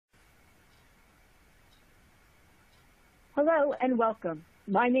Hello and welcome.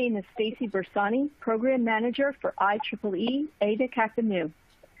 My name is Stacy Bersani, Program Manager for IEEE Ada Kappa Nu.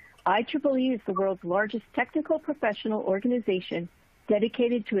 IEEE is the world's largest technical professional organization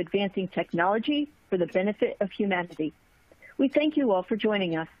dedicated to advancing technology for the benefit of humanity. We thank you all for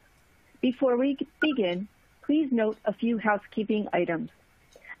joining us. Before we begin, please note a few housekeeping items.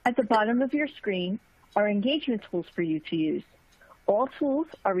 At the bottom of your screen are engagement tools for you to use. All tools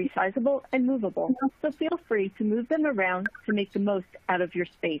are resizable and movable, so feel free to move them around to make the most out of your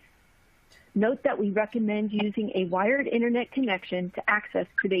space. Note that we recommend using a wired internet connection to access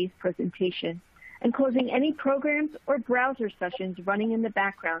today's presentation and closing any programs or browser sessions running in the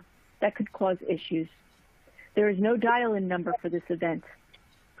background that could cause issues. There is no dial-in number for this event.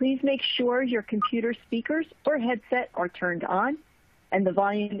 Please make sure your computer speakers or headset are turned on and the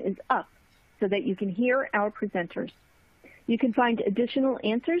volume is up so that you can hear our presenters. You can find additional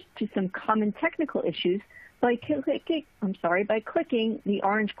answers to some common technical issues by clicking the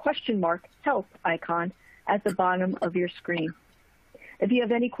orange question mark help icon at the bottom of your screen. If you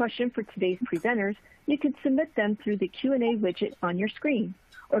have any question for today's presenters, you can submit them through the Q&A widget on your screen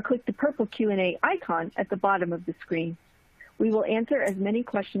or click the purple Q&A icon at the bottom of the screen. We will answer as many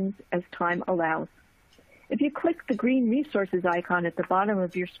questions as time allows. If you click the green resources icon at the bottom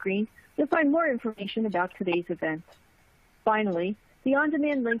of your screen, you'll find more information about today's event. Finally, the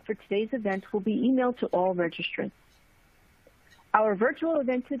on-demand link for today's event will be emailed to all registrants. Our virtual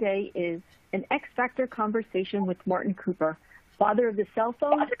event today is an X-Factor conversation with Martin Cooper, father of the cell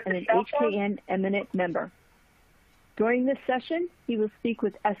phone and an HKN Eminent Member. During this session, he will speak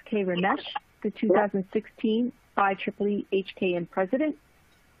with S.K. Ramesh, the 2016 IEEE HKN President,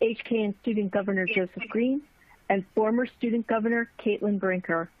 HKN Student Governor Joseph Green, and former Student Governor Caitlin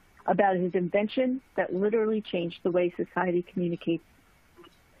Brinker about his invention that literally changed the way society communicates.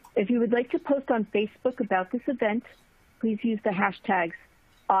 If you would like to post on Facebook about this event, please use the hashtags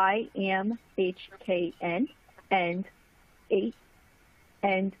IamHKN and 8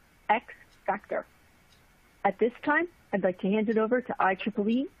 and X Factor. At this time, I'd like to hand it over to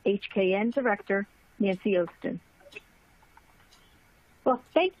IEEE HKN Director Nancy Ostin. Well,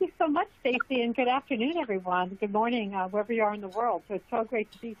 thank you so much, Stacy, and good afternoon, everyone. Good morning, wherever you are in the world. So it's so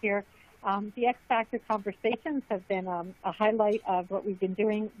great to be here. The X-Factor conversations have been a highlight of what we've been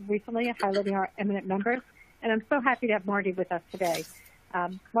doing recently, highlighting our eminent members, and I'm so happy to have Marty with us today.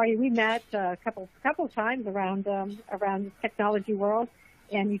 Marty, we met a couple of times around the technology world,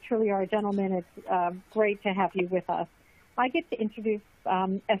 and you truly are a gentleman. It's great to have you with us. I get to introduce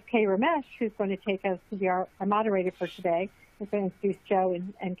S.K. Ramesh, who's going to take us to be our moderator for today. I'm going to introduce Joe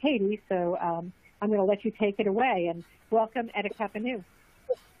and Katie, so I'm going to let you take it away. And welcome, Ada Kappa Nu.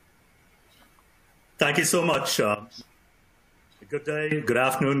 Thank you so much. Good day, good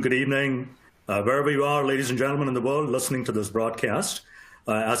afternoon, good evening, wherever you are, ladies and gentlemen in the world listening to this broadcast.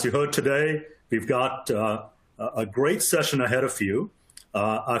 As you heard today, we've got a great session ahead of you.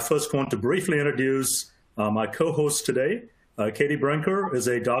 I first want to briefly introduce my co-host today. Katie Brinker is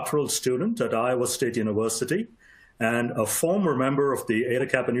a doctoral student at Iowa State University and a former member of the Ada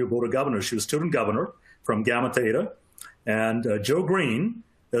Kappa Nu Board of Governors. She was student governor from Gamma Theta. And Joe Green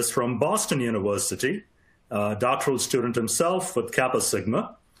is from Boston University, doctoral student himself with Kappa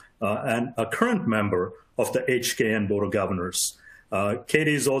Sigma, and a current member of the HKN Board of Governors.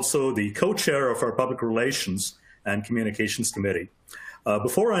 Katie is also the co-chair of our Public Relations and Communications Committee.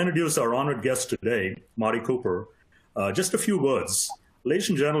 Before I introduce our honored guest today, Marty Cooper, just a few words. Ladies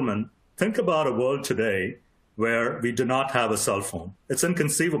and gentlemen, think about a world today where we do not have a cell phone. It's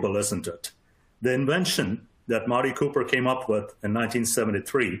inconceivable, isn't it? The invention that Marty Cooper came up with in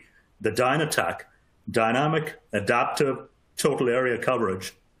 1973, the Dynatac, Dynamic Adaptive Total Area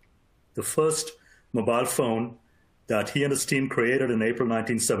Coverage, the first mobile phone that he and his team created in April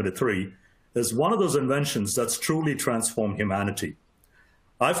 1973, is one of those inventions that's truly transformed humanity.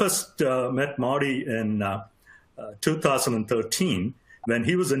 I first met Marty in 2013 when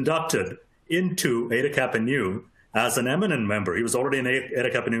he was inducted into Ada Kappa Nu as an eminent member. He was already an Ada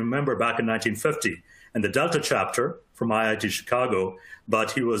Kappa Nu member back in 1950 in the Delta Chapter from IIT Chicago,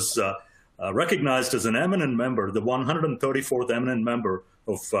 but he was recognized as an eminent member, the 134th eminent member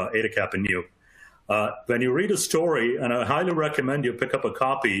of Ada Kappa Nu. When you read his story, and I highly recommend you pick up a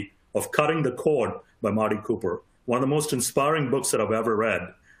copy of Cutting the Cord by Marty Cooper, one of the most inspiring books that I've ever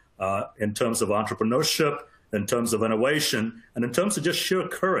read in terms of entrepreneurship, in terms of innovation, and in terms of just sheer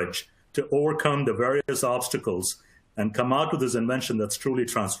courage to overcome the various obstacles and come out with this invention that's truly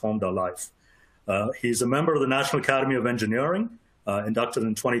transformed our life. He's a member of the National Academy of Engineering, inducted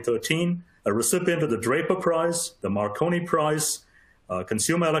in 2013, a recipient of the Draper Prize, the Marconi Prize,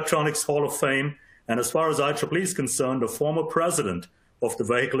 Consumer Electronics Hall of Fame, and as far as IEEE is concerned, a former president of the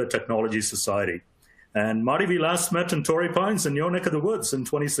Vehicular Technology Society. And Marty, we last met in Torrey Pines in your neck of the woods in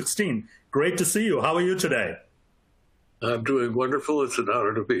 2016. Great to see you. How are you today? I'm doing wonderful. It's an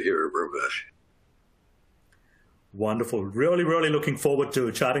honor to be here, Ramesh. Wonderful. Really, really looking forward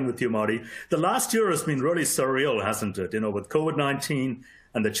to chatting with you, Marty. The last year has been really surreal, hasn't it? With COVID-19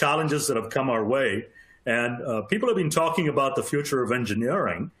 and the challenges that have come our way. And people have been talking about the future of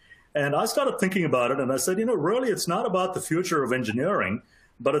engineering. And I started thinking about it, and I said, really, it's not about the future of engineering,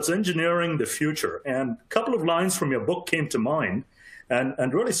 but it's engineering the future. And a couple of lines from your book came to mind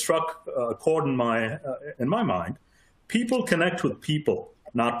and really struck a chord in my mind. People connect with people,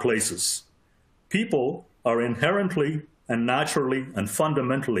 not places. People are inherently and naturally and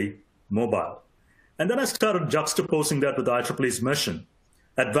fundamentally mobile. And then I started juxtaposing that with IEEE's mission,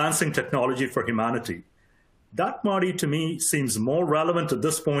 advancing technology for humanity. That, Marty, to me, seems more relevant at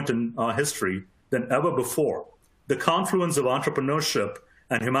this point in our history than ever before, the confluence of entrepreneurship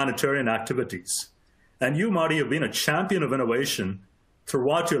and humanitarian activities. And you, Marty, have been a champion of innovation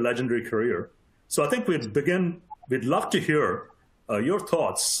throughout your legendary career. So I think we'd love to hear your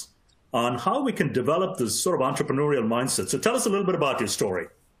thoughts on how we can develop this sort of entrepreneurial mindset. So tell us a little bit about your story.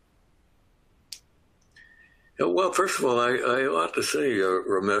 Well, first of all, I ought to say,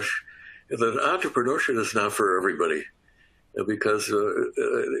 Ramesh, that entrepreneurship is not for everybody because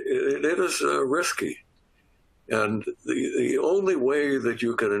it is risky. And the only way that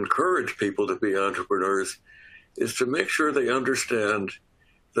you can encourage people to be entrepreneurs is to make sure they understand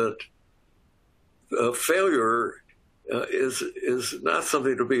that failure is not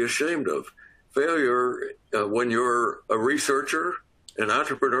something to be ashamed of. Failure, when you're a researcher, an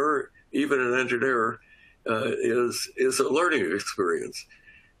entrepreneur, even an engineer, is a learning experience.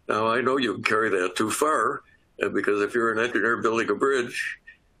 Now, I know you can carry that too far, because if you're an engineer building a bridge,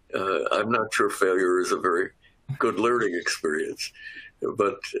 I'm not sure failure is a very good learning experience.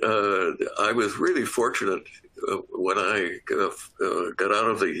 But I was really fortunate when I got out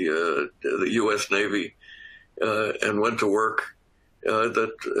of the U.S. Navy and went to work.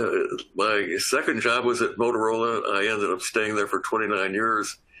 That my second job was at Motorola. I ended up staying there for 29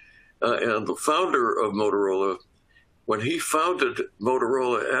 years. And the founder of Motorola, when he founded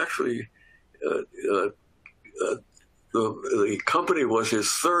Motorola, actually, the company was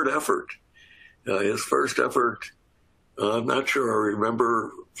his third effort. His first effort, I'm not sure I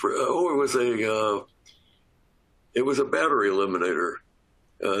remember. It was a battery eliminator.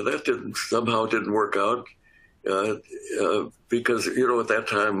 That somehow didn't work out because at that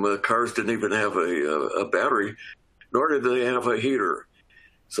time cars didn't even have a battery, nor did they have a heater.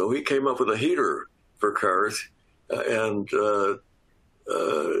 So he came up with a heater for cars, and the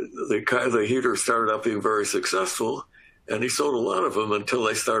heater started out being very successful, and he sold a lot of them until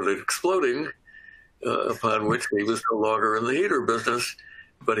they started exploding, upon which he was no longer in the heater business,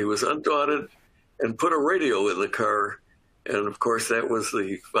 but he was undaunted and put a radio in the car. And of course, that was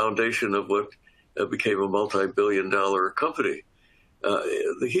the foundation of what became a multi-billion-dollar company.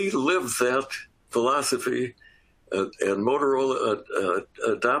 He lived that philosophy, and Motorola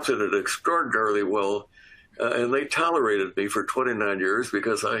adopted it extraordinarily well, and they tolerated me for 29 years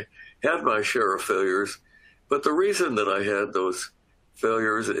because I had my share of failures. But the reason that I had those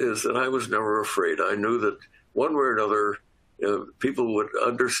failures is that I was never afraid. I knew that one way or another, people would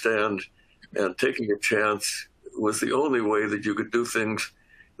understand, and taking a chance was the only way that you could do things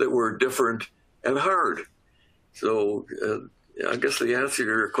that were different and hard. So I guess the answer to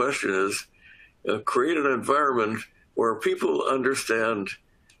your question is create an environment where people understand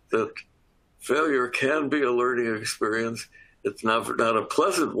that failure can be a learning experience. It's not a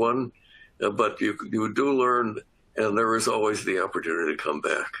pleasant one, but you do learn, and there is always the opportunity to come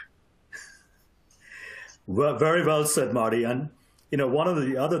back. Well, very well said, Marty. And one of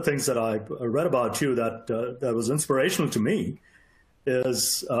the other things that I read about you that was inspirational to me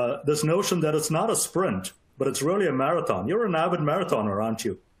is this notion that it's not a sprint, but it's really a marathon. You're an avid marathoner, aren't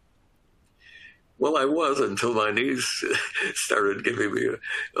you? Well, I was until my knees started giving me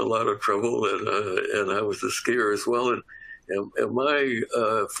a lot of trouble, and I was a skier as well. And my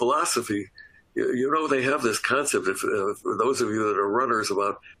philosophy, they have this concept, for those of you that are runners,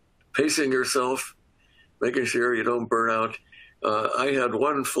 about pacing yourself, making sure you don't burn out. I had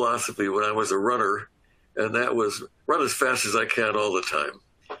one philosophy when I was a runner, and that was run as fast as I can all the time.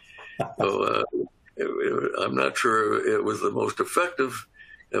 So I'm not sure it was the most effective,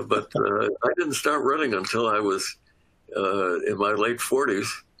 but I didn't start running until I was in my late 40s,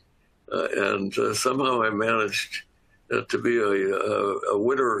 and somehow I managed to be a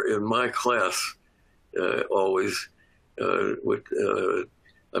winner in my class always.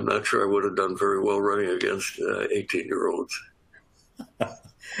 I'm not sure I would have done very well running against 18-year-olds.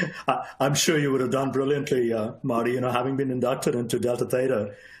 I'm sure you would have done brilliantly, Marty, having been inducted into Delta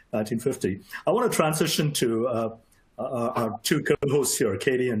Theta 1950. I want to transition to our two co-hosts here,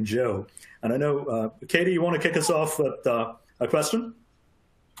 Katie and Joe. And I know, Katie, you want to kick us off with a question?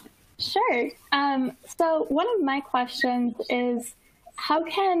 Sure. So one of my questions is, how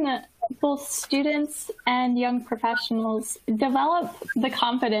can both students and young professionals develop the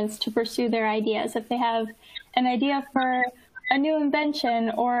confidence to pursue their ideas? If they have an idea for a new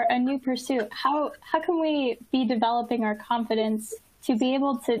invention or a new pursuit, how can we be developing our confidence to be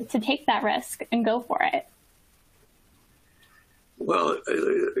able to take that risk and go for it? Well,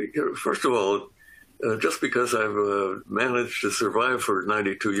 first of all, just because I've managed to survive for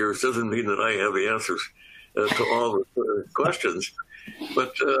 92 years doesn't mean that I have the answers to all the questions.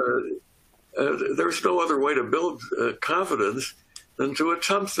 But there's no other way to build confidence than to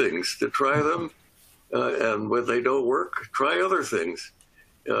attempt things, to try them, and when they don't work, try other things.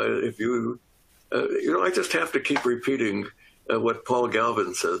 I just have to keep repeating what Paul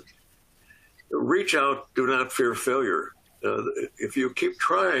Galvin said. Reach out, do not fear failure. If you keep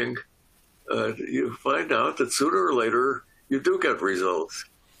trying, you find out that sooner or later you do get results.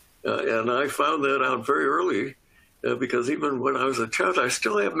 And I found that out very early because even when I was a child, I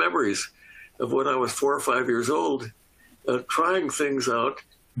still have memories of when I was 4 or 5 years old, trying things out.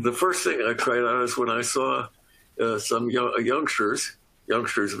 The first thing I tried out is when I saw some youngsters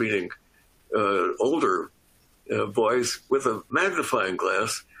meaning older boys with a magnifying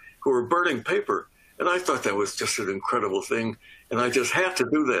glass who were burning paper. And I thought that was just an incredible thing. And I just had to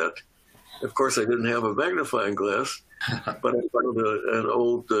do that. Of course, I didn't have a magnifying glass, but I found an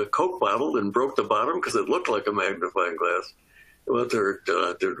old Coke bottle and broke the bottom because it looked like a magnifying glass. Well,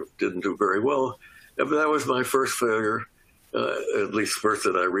 it didn't do very well. But that was my first failure, at least first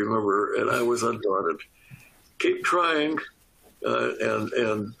that I remember, and I was undaunted. Keep trying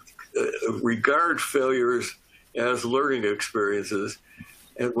and regard failures as learning experiences.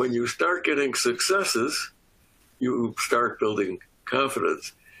 And when you start getting successes, you start building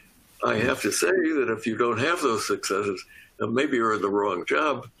confidence. I have to say that if you don't have those successes, maybe you're in the wrong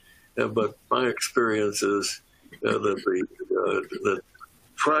job. But my experience is that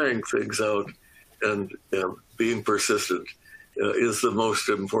trying things out and being persistent is the most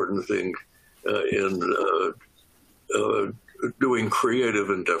important thing in doing creative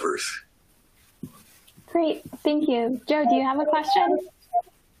endeavors. Great, thank you. Joe, do you have a question?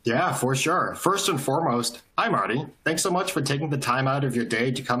 Yeah, for sure. First and foremost, hi, Marty. Thanks so much for taking the time out of your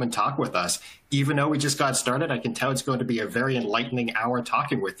day to come and talk with us. Even though we just got started, I can tell it's going to be a very enlightening hour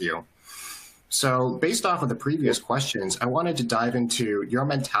talking with you. So based off of the previous questions, I wanted to dive into your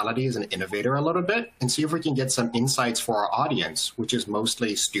mentality as an innovator a little bit and see if we can get some insights for our audience, which is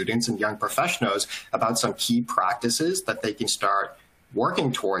mostly students and young professionals, about some key practices that they can start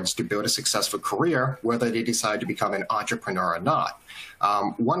working towards to build a successful career, whether they decide to become an entrepreneur or not.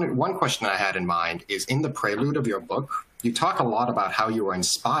 One question I had in mind is, in the prelude of your book, you talk a lot about how you were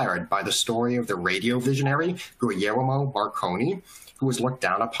inspired by the story of the radio visionary Guglielmo Marconi, who was looked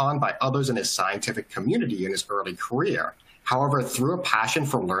down upon by others in his scientific community in his early career. However, through a passion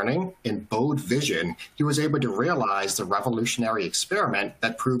for learning and bold vision, he was able to realize the revolutionary experiment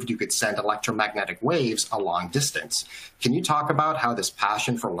that proved you could send electromagnetic waves a long distance. Can you talk about how this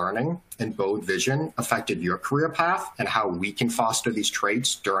passion for learning and bold vision affected your career path and how we can foster these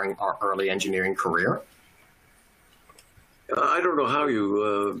traits during our early engineering career? I don't know how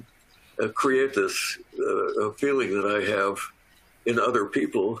you create this feeling that I have in other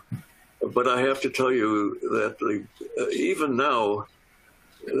people. But I have to tell you that even now,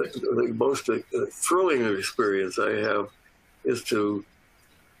 the most thrilling experience I have is to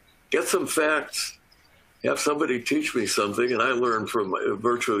get some facts, have somebody teach me something, and I learn from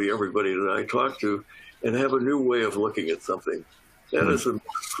virtually everybody that I talk to, and have a new way of looking at something. That is a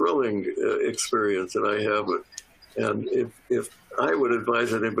thrilling experience that I have. And if I would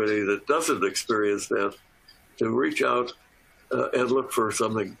advise anybody that doesn't experience that to reach out and look for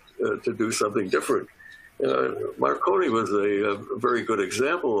something to do something different. Marconi was a very good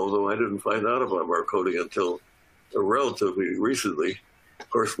example, although I didn't find out about Marconi until relatively recently. Of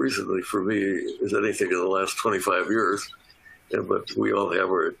course, recently for me is anything in the last 25 years, but we all have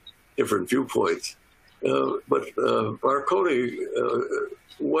our different viewpoints. But Marconi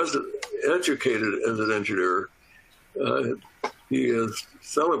was educated as an engineer. He is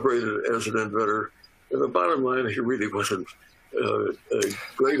celebrated as an inventor. And the bottom line, he really wasn't a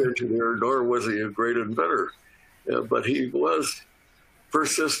great engineer, nor was he a great inventor. But he was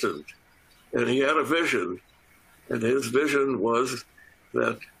persistent, and he had a vision. And his vision was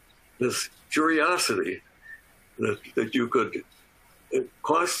that this curiosity that you could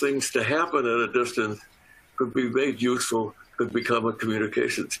cause things to happen at a distance could be made useful, could become a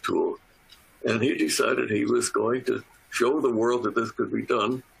communications tool. And he decided he was going to show the world that this could be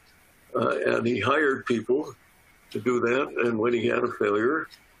done. And he hired people to do that. And when he had a failure,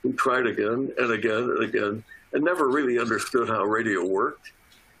 he tried again and again and again, and never really understood how radio worked.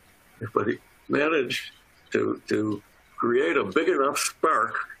 But he managed to create a big enough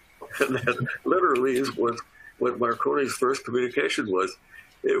spark, and that literally is what Marconi's first communication was.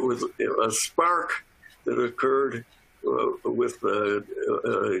 It was a spark that occurred with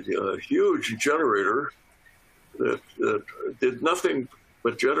a huge generator that did nothing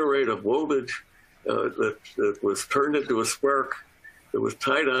but generate a voltage that was turned into a spark that was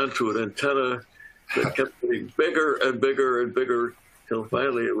tied onto an antenna that kept getting bigger and bigger and bigger till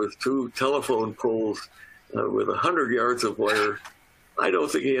finally it was 2 telephone poles with 100 yards of wire. I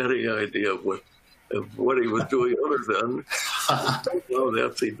don't think he had any idea of what he was doing other than, oh,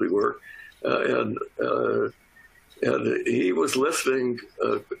 that seemed to work. And he was listening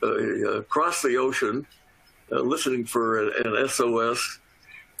across the ocean, listening for an SOS.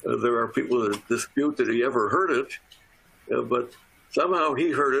 There are people that dispute that he ever heard it, but somehow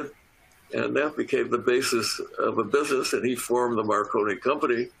he heard it, and that became the basis of a business, and he formed the Marconi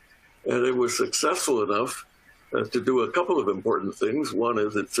Company, and it was successful enough to do a couple of important things. One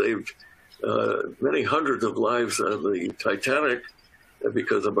is it saved many hundreds of lives on the Titanic,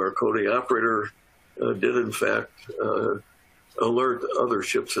 because a Marconi operator did, in fact, alert other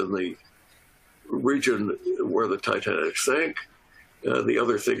ships in the region where the Titanic sank. The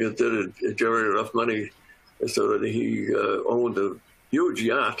other thing it did, it generated enough money so that he owned a huge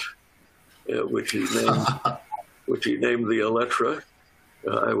yacht, which he named the Electra.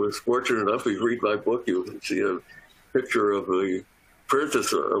 I was fortunate enough, if you read my book, you can see a picture of the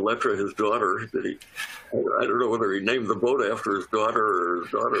Princess Electra, his daughter. I don't know whether he named the boat after his daughter or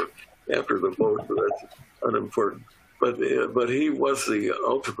his daughter after the boat, but that's unimportant. But he was the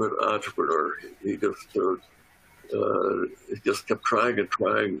ultimate entrepreneur. He just kept trying and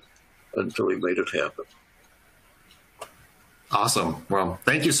trying until he made it happen. Awesome. Well,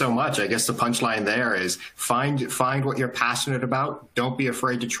 thank you so much. I guess the punchline there is find what you're passionate about. Don't be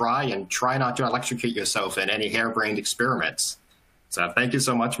afraid to try, and try not to electrocute yourself in any harebrained experiments. So thank you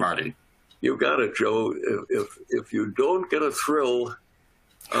so much, Marty. You got it, Joe. If you don't get a thrill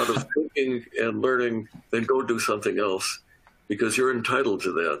out of thinking and learning, then go do something else, because you're entitled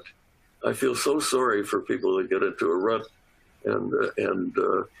to that. I feel so sorry for people that get into a rut and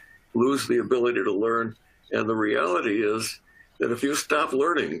lose the ability to learn. And the reality is that if you stop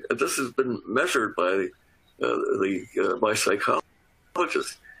learning, and this has been measured by by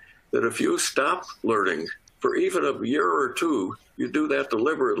psychologists, that if you stop learning for even a year or two, you do that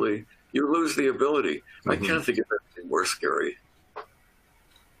deliberately, you lose the ability. Mm-hmm. I can't think of anything more scary.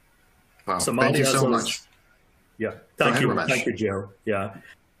 Wow. So Marty, thank you so much. Yeah, thank you, Joe. Yeah.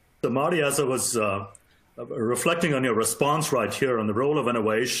 So Marty, as I was reflecting on your response right here on the role of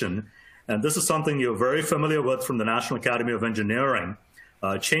innovation, and this is something you're very familiar with from the National Academy of Engineering,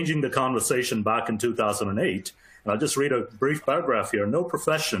 changing the conversation back in 2008. And I'll just read a brief paragraph here. No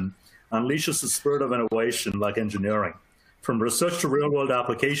profession unleashes the spirit of innovation like engineering. From research to real-world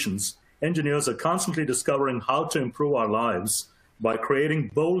applications, engineers are constantly discovering how to improve our lives by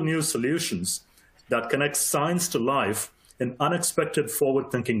creating bold new solutions that connect science to life in unexpected,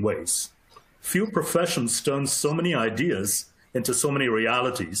 forward-thinking ways. Few professions turn so many ideas into so many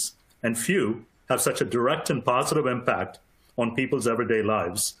realities, and few have such a direct and positive impact on people's everyday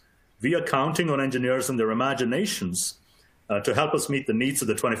lives. We are counting on engineers and their imaginations to help us meet the needs of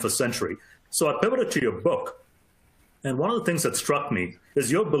the 21st century. So I pivoted to your book, and one of the things that struck me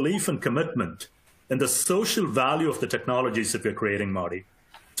is your belief and commitment in the social value of the technologies that we're creating, Marty,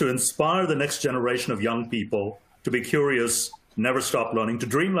 to inspire the next generation of young people to be curious, never stop learning, to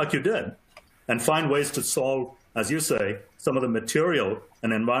dream like you did, and find ways to solve, as you say, some of the material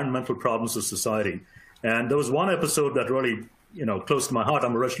and environmental problems of society. And there was one episode that really, close to my heart.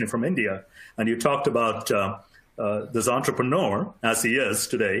 I'm originally from India, and you talked about this entrepreneur, as he is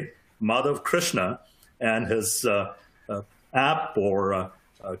today, Madhav Krishna, and his app or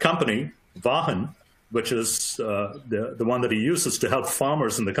company, Vahan, which is the one that he uses to help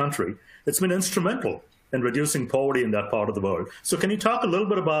farmers in the country. It's been instrumental in reducing poverty in that part of the world. So can you talk a little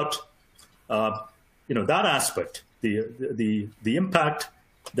bit about that aspect, the impact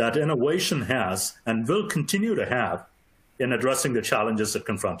that innovation has and will continue to have in addressing the challenges that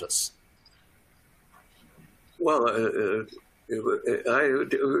confront us? Well, do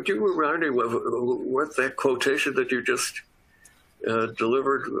you remind me what that quotation that you just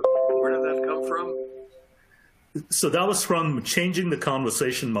delivered. Where did that come from? So that was from Changing the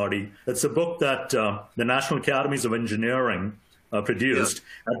Conversation, Marty. It's a book that the National Academies of Engineering produced.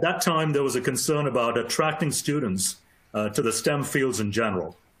 Yeah. At that time, there was a concern about attracting students to the STEM fields in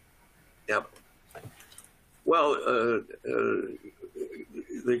general. Yep. Well,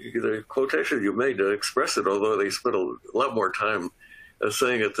 the quotation you made to express it, although they spent a lot more time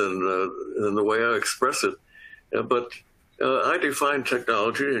saying it than the way I express it. But I define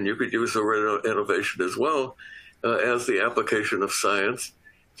technology, and you could use the word innovation as well, as the application of science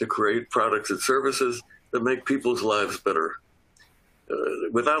to create products and services that make people's lives better.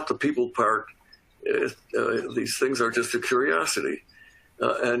 Without the people part, these things are just a curiosity.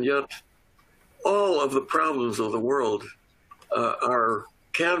 And yet, all of the problems of the world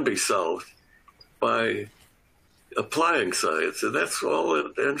can be solved by applying science, and that's all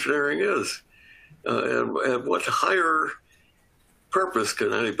that engineering is. And what higher purpose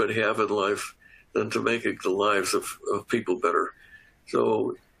can anybody have in life than to making the lives of people better?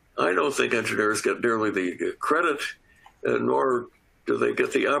 So I don't think engineers get nearly the credit, nor do they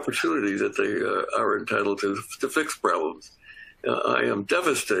get the opportunity that they are entitled to fix problems. I am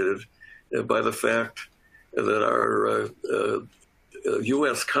devastated by the fact that our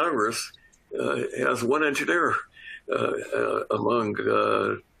U.S. Congress has one engineer among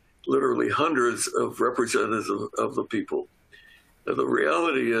literally hundreds of representatives of the people. The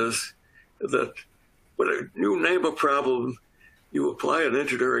reality is that when you name a problem, you apply an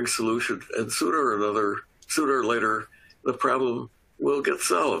engineering solution, and sooner or later, the problem will get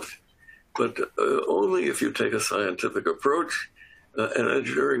solved. But only if you take a scientific approach, an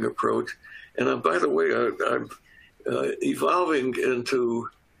engineering approach. And by the way, I'm evolving into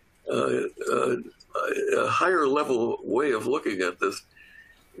a higher level way of looking at this.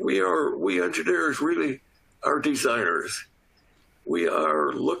 We engineers really are designers. We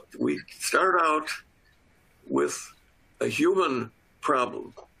start out with a human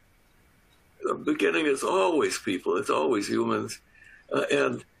problem. The beginning is always people, it's always humans,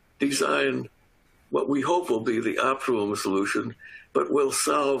 and design what we hope will be the optimum solution, but will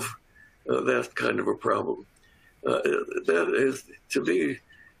solve that kind of a problem. That is, to me,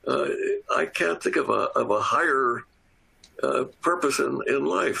 I can't think of a higher purpose in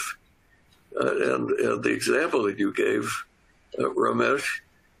life. And the example that you gave, Ramesh,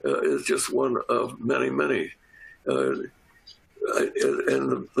 is just one of many, many. And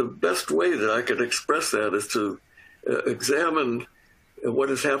the best way that I can express that is to examine what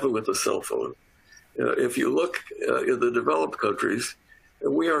has happened with the cell phone. If you look in the developed countries,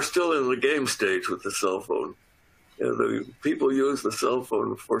 we are still in the game stage with the cell phone. The people use the cell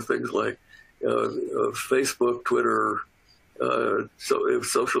phone for things like Facebook, Twitter,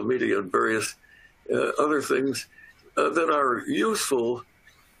 social media, and various other things that are useful,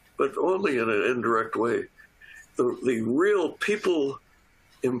 but only in an indirect way. The real people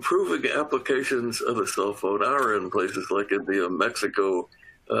improving applications of the cell phone are in places like India, Mexico,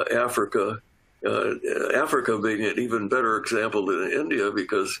 Africa. Africa being an even better example than India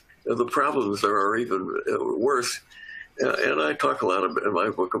because the problems there are even worse. And I talk a lot in my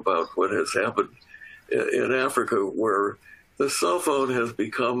book about what has happened in Africa, where the cell phone has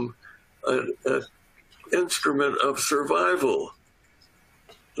become an instrument of survival.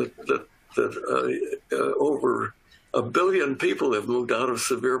 That over 1 billion people have moved out of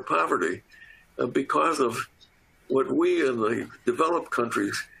severe poverty because of what we in the developed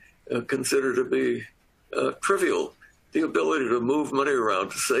countries consider to be trivial. The ability to move money around,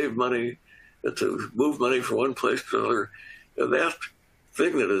 to save money, to move money from one place to another. That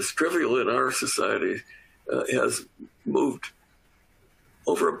thing that is trivial in our society has moved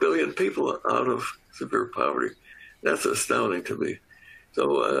over 1 billion people out of severe poverty. That's astounding to me.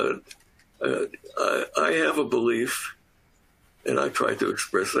 So I have a belief, and I try to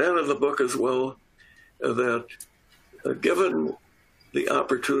express that in the book as well, that given the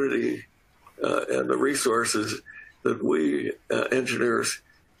opportunity and the resources that we engineers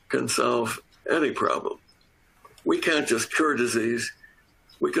can solve any problem. We can't just cure disease,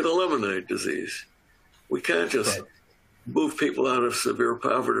 we can eliminate disease. We can't just move people out of severe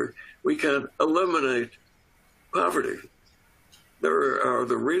poverty, we can eliminate poverty. There are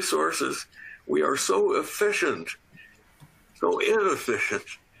the resources. We are so efficient, so inefficient.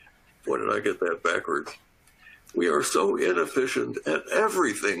 Boy, did I get that backwards. We are so inefficient at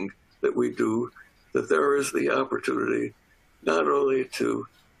everything that we do that there is the opportunity not only to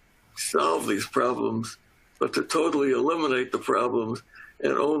solve these problems, but to totally eliminate the problems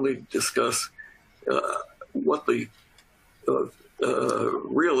and only discuss what the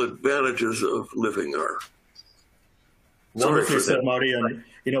real advantages of living are. Wonderfully said, Marty. And,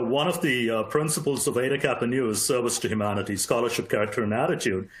 one of the principles of Eta Kappa Nu is service to humanity, scholarship, character, and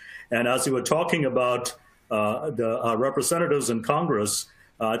attitude. And as you were talking about our representatives in Congress,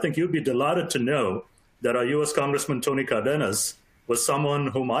 I think you'd be delighted to know that our U.S. Congressman Tony Cardenas was someone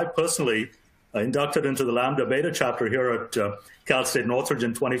whom I personally inducted into the Lambda Beta chapter here at Cal State Northridge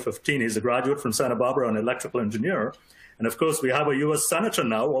in 2015. He's a graduate from Santa Barbara, an electrical engineer. And of course, we have a U.S. Senator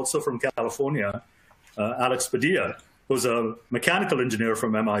now, also from California, Alex Padilla, who's a mechanical engineer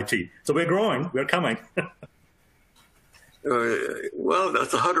from MIT. So we're growing, we're coming. Well,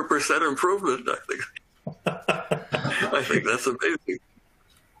 that's 100% improvement, I think. I think that's amazing.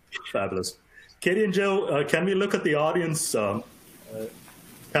 Fabulous. Katie and Joe, can we look at the audience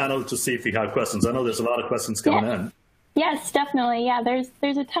panel to see if we have questions? I know there's a lot of questions coming in. Yes, definitely. Yeah,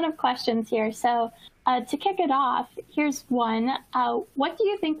 there's a ton of questions here. So to kick it off, here's one. What do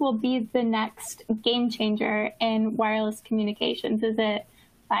you think will be the next game changer in wireless communications? Is it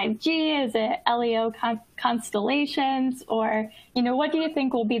 5G? Is it LEO constellations? Or, what do you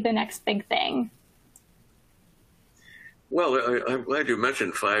think will be the next big thing? Well, I'm glad you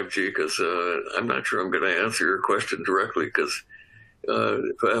mentioned 5G because I'm not sure I'm going to answer your question directly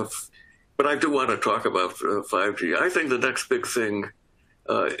but I do want to talk about 5G. I think the next big thing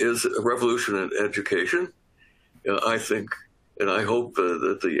is a revolution in education. I think, and I hope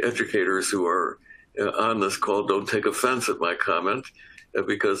that the educators who are on this call don't take offense at my comment,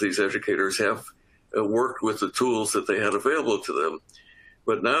 because these educators have worked with the tools that they had available to them.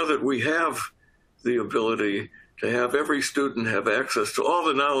 But now that we have the ability to have every student have access to all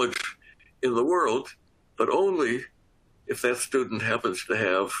the knowledge in the world, but only if that student happens to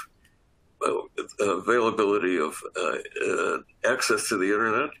have availability of access to the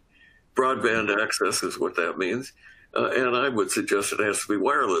internet. Broadband access is what that means. And I would suggest it has to be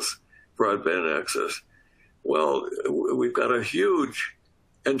wireless broadband access. Well, we've got a huge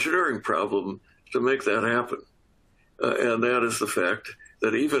engineering problem to make that happen. And that is the fact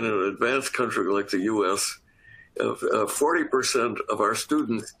that even in an advanced country like the U.S., 40% of our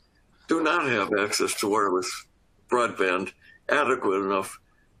students do not have access to wireless broadband adequate enough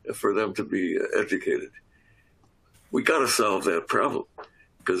for them to be educated. We got to solve that problem,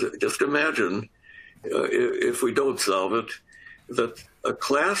 because just imagine if we don't solve it, that a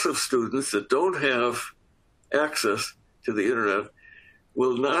class of students that don't have access to the internet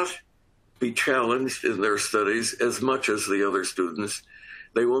will not be challenged in their studies as much as the other students.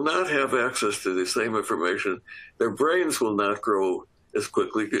 They will not have access to the same information. Their brains will not grow as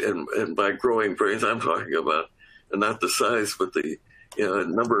quickly. And by growing brains, I'm talking about not the size, but the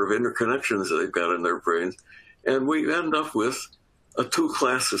number of interconnections that they've got in their brains. And we end up with a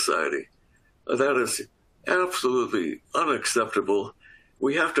two-class society. That is absolutely unacceptable.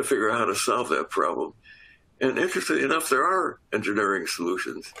 We have to figure out how to solve that problem. And interestingly enough, there are engineering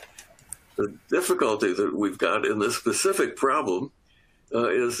solutions. The difficulty that we've got in this specific problem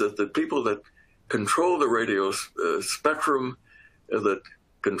is that the people that control the radio spectrum, that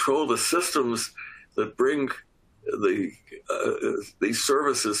control the systems that bring these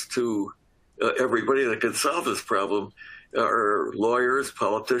services to everybody that can solve this problem are lawyers,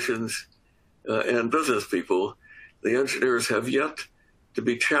 politicians, and business people. The engineers have yet to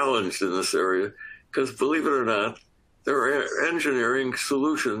be challenged in this area because, believe it or not, there are engineering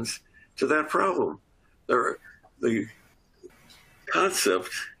solutions to that problem. The concept,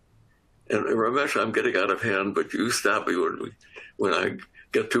 and Ramesh, I'm getting out of hand, but you stop me when I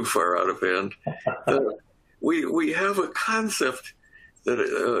get too far out of hand. We have a concept that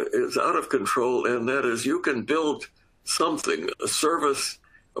is out of control, and that is you can build something, a service,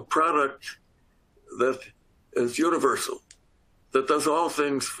 a product that is universal, that does all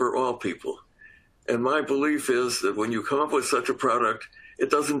things for all people. And my belief is that when you come up with such a product, it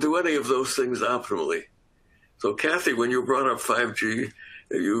doesn't do any of those things optimally. So, Kathy, when you brought up 5G,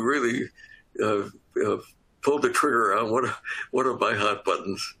 you really pulled the trigger on one of my hot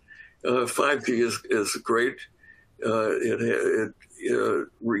buttons. 5G is great. It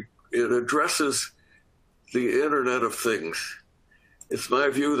addresses the Internet of Things. It's my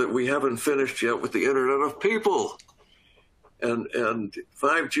view that we haven't finished yet with the Internet of People. And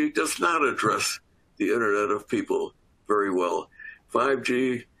 5G does not address the Internet of People very well.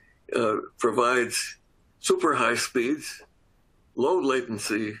 5G provides super high speeds, low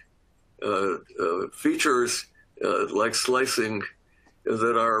latency, features like slicing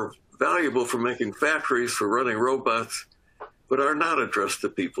that are valuable for making factories, for running robots, but are not addressed to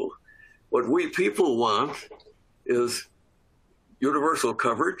people. What we people want is universal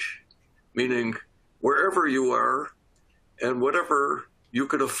coverage, meaning wherever you are and whatever you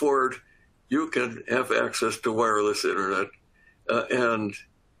can afford you can have access to wireless internet and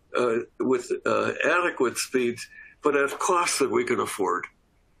with adequate speeds, but at costs that we can afford.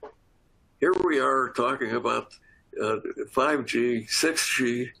 Here we are talking about 5G,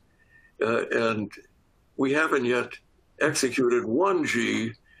 6G, and we haven't yet executed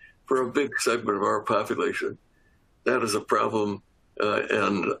 1G for a big segment of our population. That is a problem,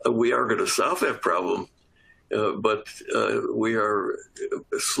 and we are going to solve that problem, but we are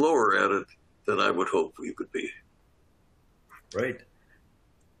slower at it than I would hope we could be. Right.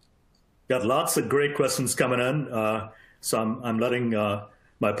 Got lots of great questions coming in, so I'm letting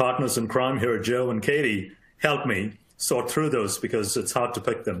my partners in crime here, Joe and Katie, help me sort through those because it's hard to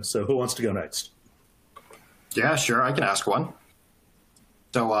pick them. So who wants to go next? Yeah, sure. I can ask one.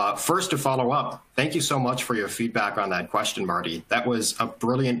 So first, to follow up, thank you so much for your feedback on that question, Marty. That was a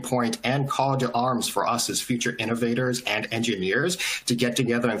brilliant point and call to arms for us as future innovators and engineers to get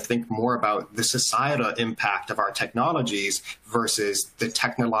together and think more about the societal impact of our technologies versus the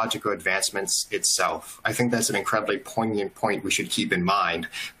technological advancements itself. I think that's an incredibly poignant point we should keep in mind.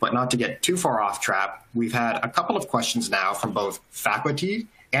 But not to get too far off track, we've had a couple of questions now from both faculty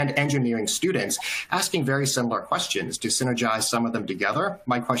and engineering students asking very similar questions. To synergize some of them together,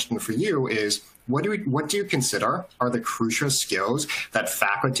 my question for you is, what do you consider are the crucial skills that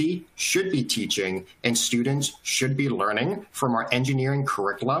faculty should be teaching and students should be learning from our engineering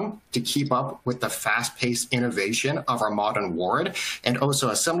curriculum to keep up with the fast-paced innovation of our modern world? And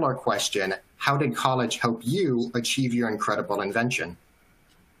also a similar question, how did college help you achieve your incredible invention?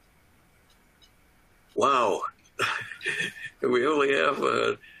 Wow. We only have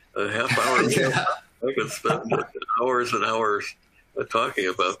a half hour. Yeah. I could spend hours and hours talking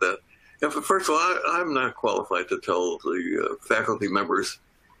about that. And first of all, I'm not qualified to tell the faculty members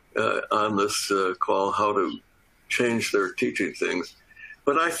on this call how to change their teaching things.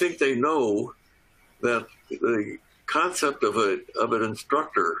 But I think they know that the concept of an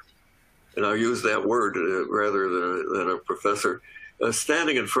instructor, and I'll use that word rather than a professor,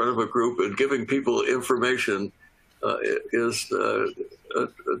 standing in front of a group and giving people information is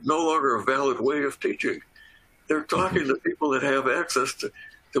no longer a valid way of teaching. They're talking to people that have access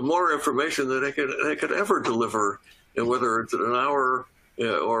to more information than they could ever deliver, and whether it's in an hour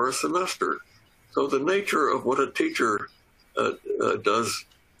or a semester. So the nature of what a teacher does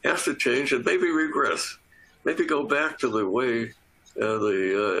has to change and maybe regress. Maybe go back to the way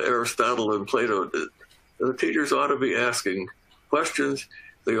the Aristotle and Plato did. The teachers ought to be asking questions.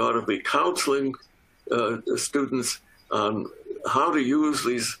 They ought to be counseling students on how to use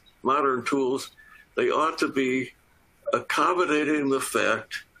these modern tools. They ought to be accommodating the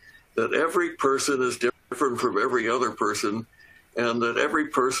fact that every person is different from every other person, and that every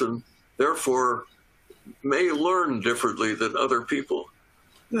person, therefore, may learn differently than other people.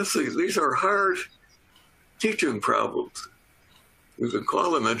 These are hard teaching problems. You can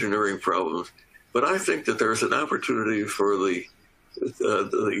call them engineering problems, but I think that there's an opportunity for the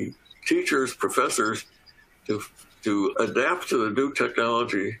teachers, professors, to adapt to the new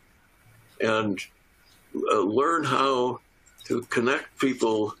technology and learn how to connect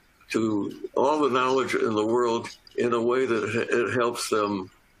people to all the knowledge in the world in a way that it helps them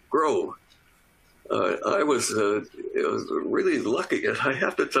grow. I was really lucky, and I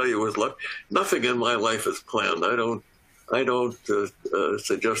have to tell you, with luck, nothing in my life is planned. I don't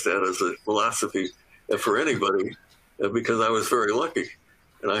suggest that as a philosophy for anybody, because I was very lucky.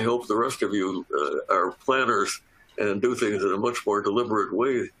 And I hope the rest of you are planners and do things in a much more deliberate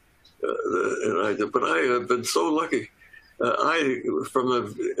way than I did. But I have been so lucky. From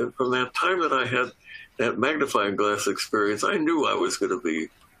that time that I had that magnifying glass experience, I knew I was going to be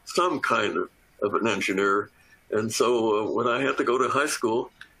some kind of an engineer. And so when I had to go to high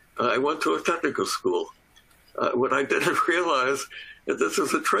school, I went to a technical school. What I didn't realize that this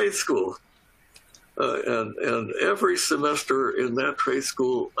was a trade school. And every semester in that trade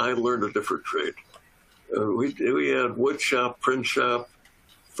school, I learned a different trade. We had wood shop, print shop,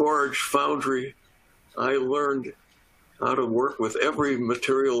 forge, foundry. I learned how to work with every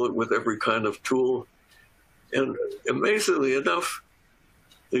material, with every kind of tool. And amazingly enough,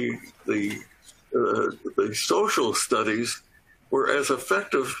 the social studies were as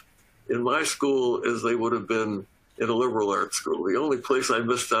effective in my school as they would have been in a liberal arts school. The only place I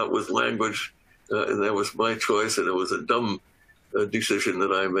missed out was language, and that was my choice, and it was a dumb decision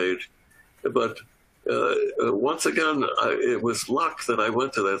that I made. But once again, it was luck that I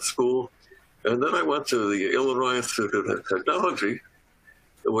went to that school. And then I went to the Illinois Institute of Technology,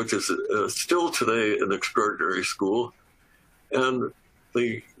 which is still today an extraordinary school. And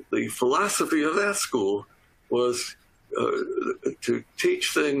the philosophy of that school was to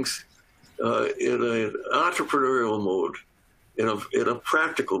teach things in an entrepreneurial mode, in a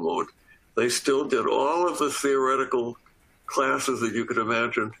practical mode. They still did all of the theoretical classes that you could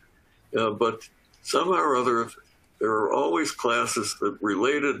imagine, but somehow or other, there are always classes that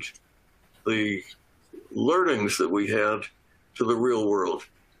related the learnings that we had to the real world.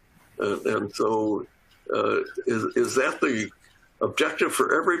 And so is that the objective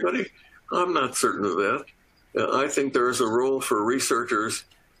for everybody? I'm not certain of that. I think there is a role for researchers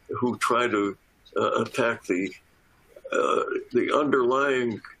who try to attack the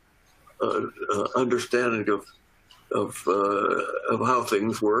underlying understanding of how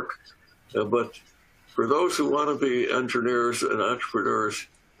things work. But for those who want to be engineers and entrepreneurs,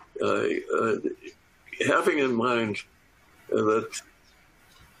 having in mind that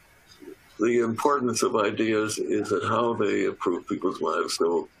the importance of ideas is how they improve people's lives.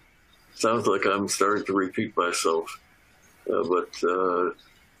 So it sounds like I'm starting to repeat myself, but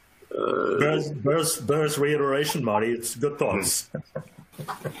bears reiteration, Marty. It's good thoughts.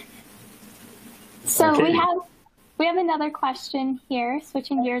 So Okay. we have another question here,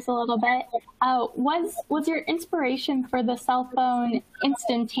 switching gears a little bit. Was your inspiration for the cell phone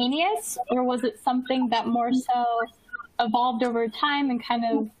instantaneous, or was it something that more so evolved over time and kind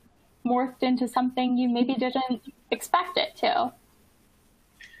of morphed into something you maybe didn't expect it to?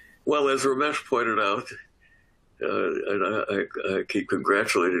 Well, as Ramesh pointed out, and I keep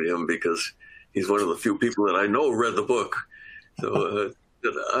congratulating him because he's one of the few people that I know read the book. So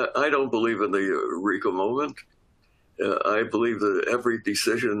I don't believe in the eureka moment. I believe that every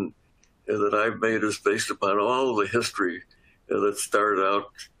decision that I've made is based upon all the history that started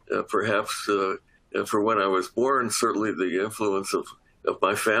out perhaps for when I was born, certainly the influence of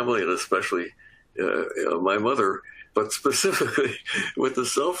my family and especially my mother, but specifically with the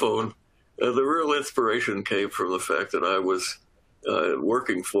cell phone, the real inspiration came from the fact that I was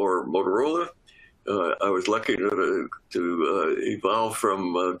working for Motorola. I was lucky to evolve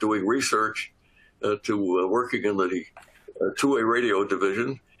from doing research to working in the two-way radio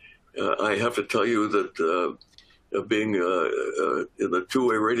division. I have to tell you that being in the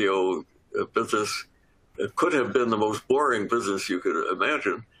two-way radio business could have been the most boring business you could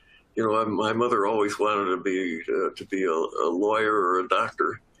imagine. You know, my mother always wanted to be a lawyer or a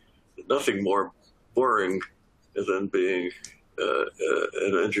doctor. Nothing more boring than being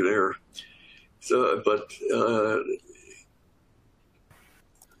an engineer. So, but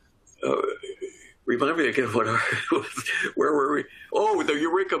remind me again where were we? Oh, the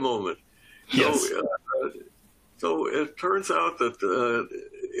eureka moment. Yes. So it turns out that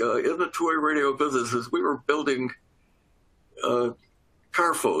in the two-way radio businesses, we were building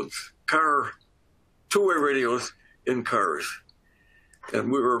car phones, two-way radios in cars.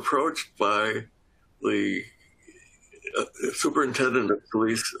 And we were approached by the superintendent of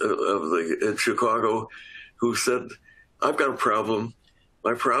police in Chicago, who said, "I've got a problem.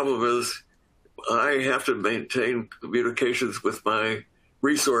 My problem is I have to maintain communications with my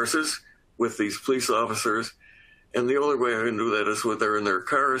resources, with these police officers, and the only way I can do that is when they're in their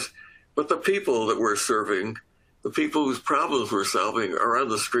cars. But the people that we're serving, the people whose problems we're solving are on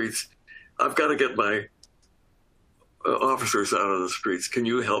the streets. I've got to get my officers out on the streets. Can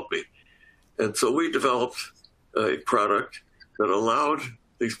you help me?" And so we developed a product that allowed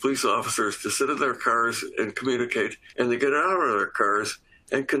these police officers to sit in their cars and communicate, and to get out of their cars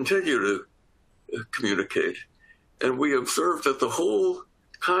and continue to communicate. And we observed that the whole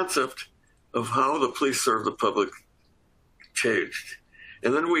concept of how the police serve the public changed.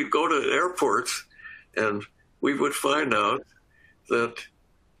 And then we'd go to airports and we would find out that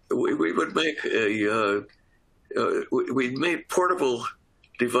we would make we made portable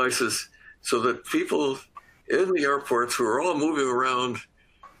devices so that people in the airports who are all moving around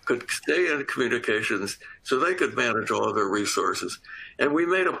could stay in communications so they could manage all of their resources. And we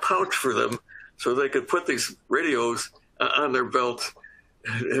made a pouch for them so they could put these radios on their belts.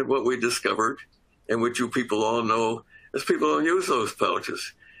 And what we discovered, and what you people all know, is people don't use those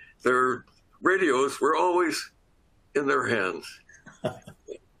pouches. Their radios were always in their hands.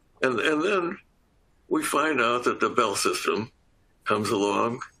 And then we find out that the Bell system comes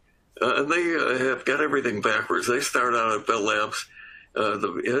along, and they have got everything backwards. They start out at Bell Labs.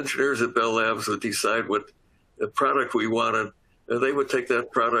 The engineers at Bell Labs would decide what the product we wanted. They would take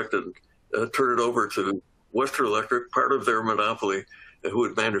that product and turn it over to Western Electric, part of their monopoly, who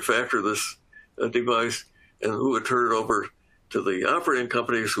would manufacture this device, and who would turn it over to the operating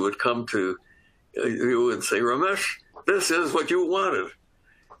companies who would come to you and say, "Ramesh, this is what you wanted."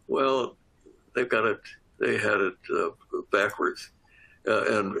 Well, they had it backwards.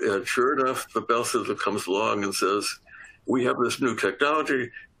 And sure enough, the Bell system comes along and says, "We have this new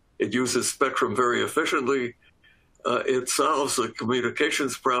technology. It uses spectrum very efficiently. It solves the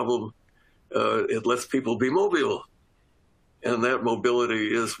communications problem. It lets people be mobile. And that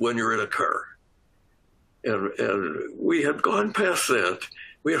mobility is when you're in a car. And we had gone past that.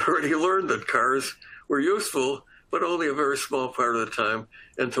 We had already learned that cars were useful, but only a very small part of the time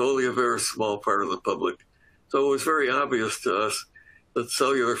and to only a very small part of the public. So it was very obvious to us that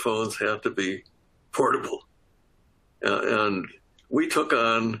cellular phones had to be portable. And we took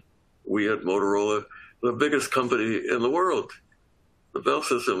on, we at Motorola, the biggest company in the world. The Bell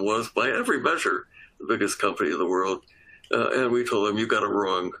System was, by every measure, the biggest company in the world. And we told them, you got it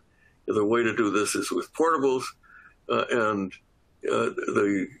wrong. The way to do this is with portables. And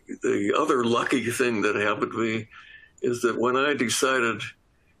the other lucky thing that happened to me is that when I decided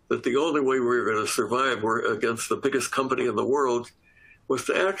that the only way we were going to survive against the biggest company in the world was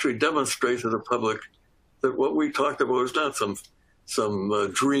to actually demonstrate to the public that what we talked about was not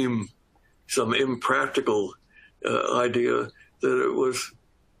some dream, some impractical idea, that it was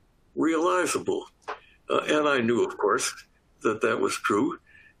realizable. And I knew, of course, that that was true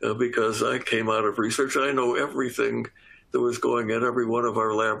because I came out of research. I know everything that was going in every one of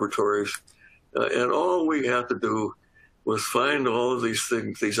our laboratories. And all we had to do was find all of these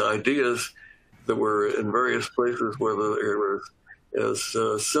things, these ideas that were in various places where they were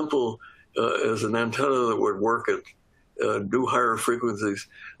as simple as an antenna that would work at new higher frequencies,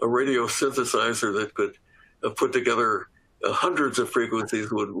 a radio synthesizer that could put together hundreds of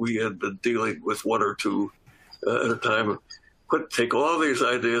frequencies when we had been dealing with one or two at a time. Take all these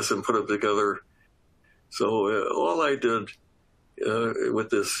ideas and put them together. So all I did with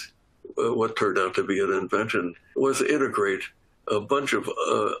this, what turned out to be an invention, was integrate a bunch of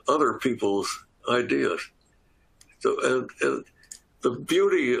other people's ideas. So the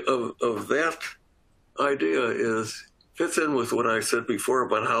beauty of that idea fits in with what I said before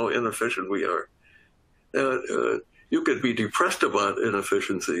about how inefficient we are. You could be depressed about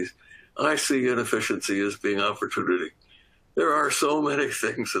inefficiencies. I see inefficiency as being opportunity. There are so many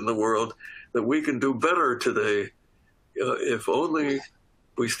things in the world that we can do better today if only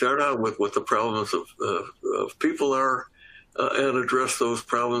we start out with what the problems of people are and address those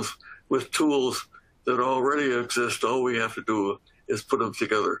problems with tools that already exist. All we have to do is put them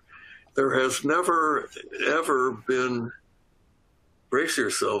together. There has never, ever been, brace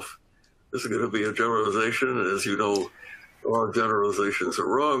yourself, this is going to be a generalization, and as you know, all generalizations are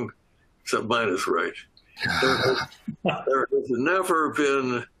wrong, except mine is right. There has never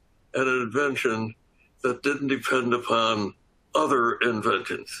been an invention that didn't depend upon other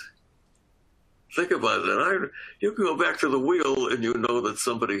inventions. Think about that. You can go back to the wheel and you know that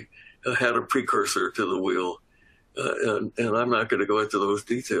somebody had a precursor to the wheel. And I'm not going to go into those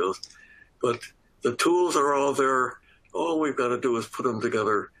details. But the tools are all there. All we've got to do is put them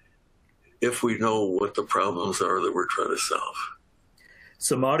together if we know what the problems are that we're trying to solve.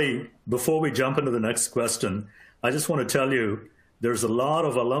 So Marty, before we jump into the next question, I just want to tell you there's a lot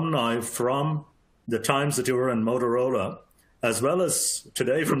of alumni from the times that you were in Motorola, as well as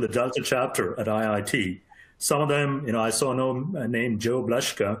today from the Delta Chapter at IIT. Some of them, I saw a named Joe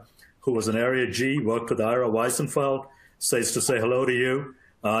Bleschka, who was in Area G, worked with Ira Weisenfeld, says to say hello to you.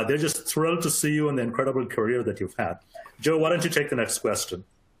 They're just thrilled to see you and the incredible career that you've had. Joe, why don't you take the next question?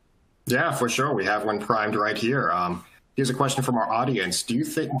 Yeah, for sure. We have one primed right here. Here's a question from our audience. Do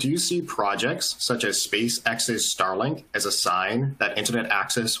you see projects such as SpaceX's Starlink as a sign that internet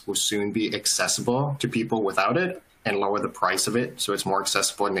access will soon be accessible to people without it and lower the price of it so it's more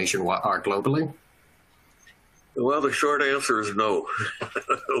accessible nationwide or globally? Well, the short answer is no.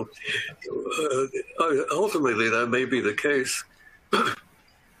 Ultimately, that may be the case,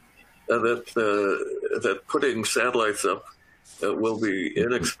 that putting satellites up will be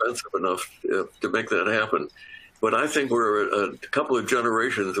inexpensive enough to make that happen. But I think we're a couple of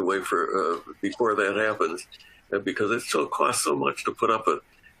generations away before that happens, because it still costs so much to put up a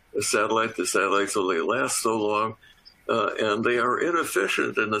satellite. The satellites only last so long, and they are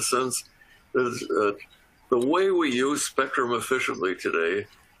inefficient in the sense that the way we use spectrum efficiently today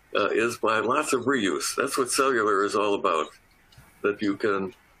is by lots of reuse. That's what cellular is all about, that you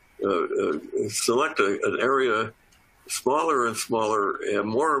can select an area smaller and smaller and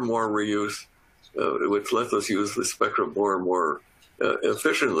more reuse, which lets us use the spectrum more and more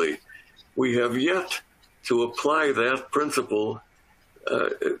efficiently. We have yet to apply that principle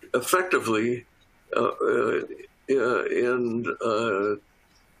effectively in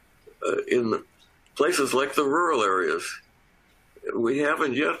places like the rural areas. We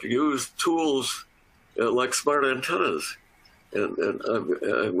haven't yet used tools like smart antennas And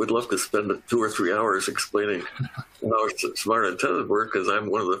I would love to spend 2 or 3 hours explaining how smart antennas work, because I'm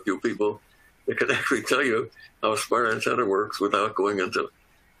one of the few people that can actually tell you how a smart antenna works without going into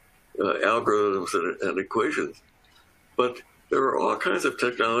algorithms and equations. But there are all kinds of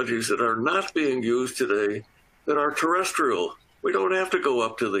technologies that are not being used today that are terrestrial. We don't have to go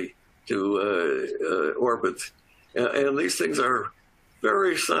up to orbits. And these things are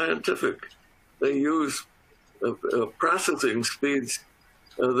very scientific. They use processing speeds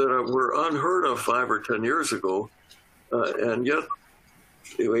that were unheard of 5 or 10 years ago, and yet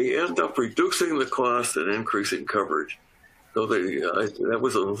we end up reducing the cost and increasing coverage. So that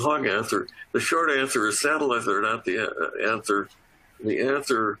was a long answer. The short answer is satellites are not the answer. The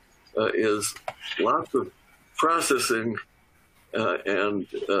answer is lots of processing and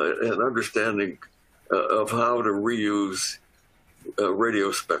understanding of how to reuse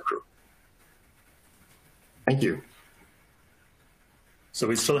radio spectrum. Thank you. So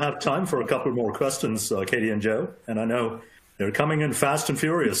we still have time for a couple more questions, Katie and Joe, and I know they're coming in fast and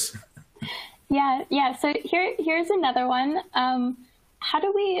furious. Yeah. So here's another one. How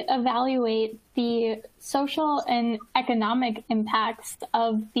do we evaluate the social and economic impacts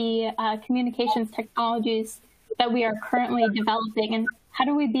of the communications technologies that we are currently developing, and how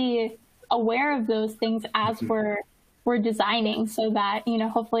do we be aware of those things as we're designing, so that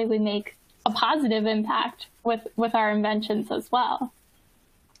hopefully we make a positive impact with our inventions as well?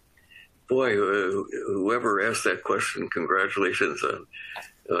 Boy, whoever asked that question, congratulations on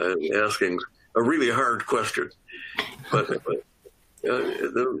asking a really hard question. But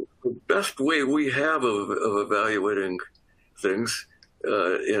the best way we have of evaluating things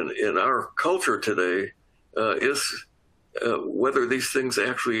in our culture today is whether these things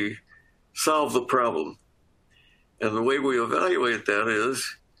actually solve the problem. And the way we evaluate that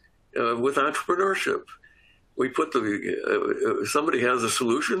is with entrepreneurship. We put somebody has a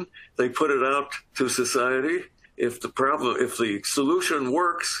solution, they put it out to society. If the solution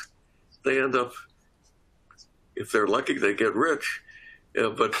works, they end up, if they're lucky, they get rich.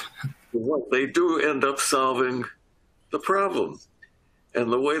 But they do end up solving the problem.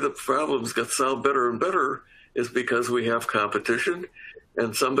 And the way the problems get solved better and better is because we have competition,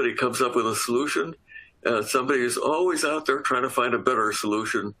 and somebody comes up with a solution. Somebody is always out there trying to find a better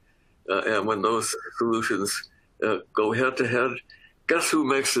solution. And when those solutions go head to head, guess who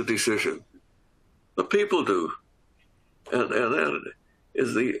makes the decision? The people do. And that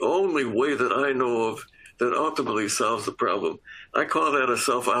is the only way that I know of that ultimately solves the problem. I call that a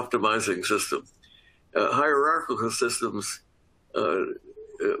self-optimizing system. Hierarchical systems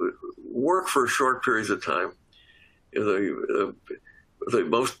work for short periods of time. The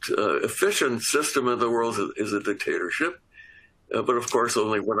most efficient system in the world is a dictatorship. But of course,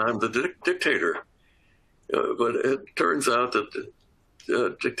 only when I'm the dictator. But it turns out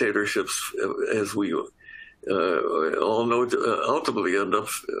that dictatorships, as we all know, ultimately end up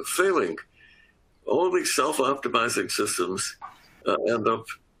failing. Only self-optimizing systems end up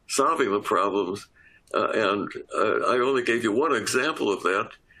solving the problems. And I only gave you one example of that,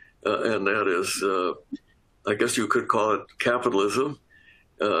 and that is, I guess you could call it capitalism.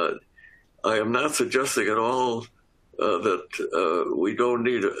 I am not suggesting at all that we don't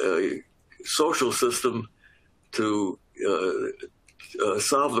need a social system to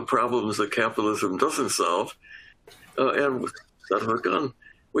solve the problems that capitalism doesn't solve. And son of a gun,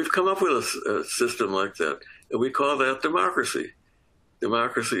 we've come up with a system like that, and we call that democracy.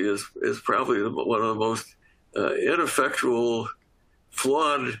 Democracy is probably one of the most ineffectual,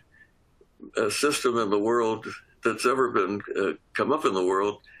 flawed system in the world that's ever been come up in the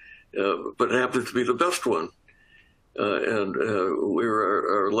world, but happens to be the best one. And we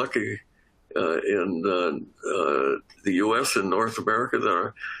are lucky in the U.S. and North America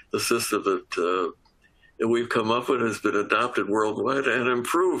that the system that we've come up with has been adopted worldwide and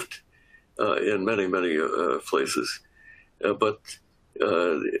improved in many, many places. But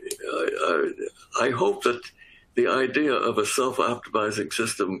I hope that the idea of a self-optimizing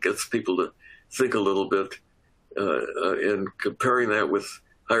system gets people to think a little bit in comparing that with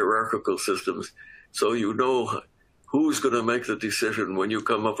hierarchical systems, so you know who's going to make the decision when you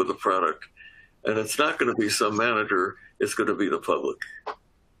come up with a product. And it's not going to be some manager, it's going to be the public.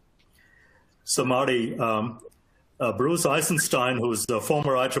 So Marty, Bruce Eisenstein, who's the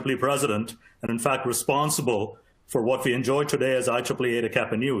former IEEE president, and in fact responsible for what we enjoy today as IEEE Eta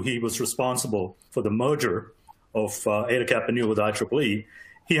Kappa Nu, he was responsible for the merger of Eta Kappa Nu with IEEE.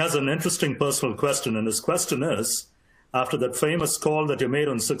 He has an interesting personal question, and his question is, after that famous call that you made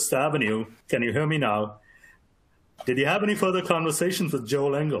on 6th Avenue, can you hear me now? Did you have any further conversations with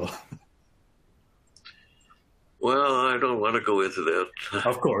Joel Engel? Well, I don't want to go into that.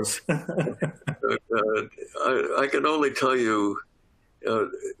 Of course. I can only tell you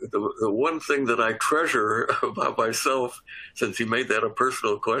the one thing that I treasure about myself, since you made that a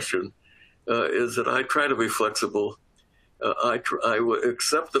personal question, is that I try to be flexible. I would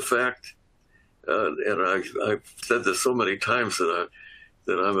accept the fact, and I've said this so many times that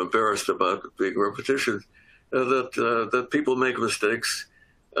I'm embarrassed about being repetition, that people make mistakes,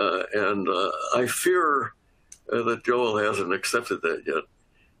 and I fear that Joel hasn't accepted that yet.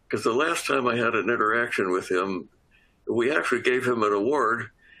 Because the last time I had an interaction with him, we actually gave him an award,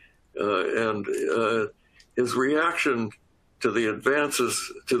 and his reaction to the advances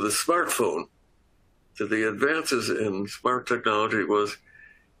to the smartphone, to the advances in smart technology was,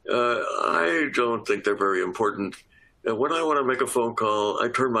 I don't think they're very important. And when I want to make a phone call, I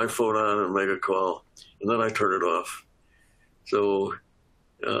turn my phone on and make a call, and then I turn it off. So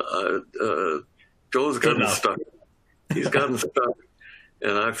Joel's gotten stuck. He's gotten stuck,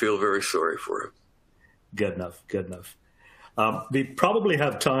 and I feel very sorry for him. Good enough, good enough. We probably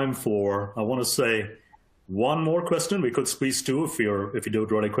have time for, I want to say, one more question. We could squeeze two if you do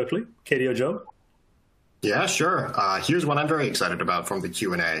it really quickly. Katie or Joe? Yeah, sure. Here's one I'm very excited about from the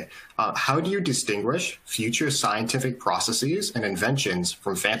Q&A. How do you distinguish future scientific processes and inventions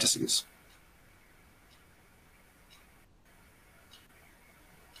from fantasies?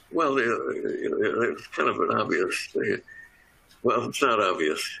 Well, it's kind of an obvious thing. Well, it's not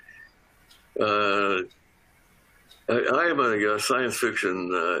obvious. I am a science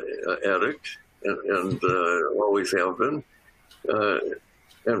fiction addict, and always have been.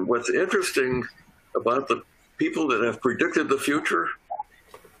 And what's interesting about the people that have predicted the future,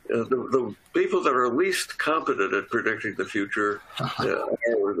 the people that are least competent at predicting the future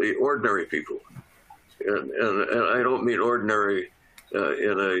are the ordinary people. And I don't mean ordinary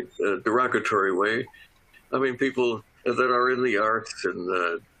in a derogatory way. I mean people that are in the arts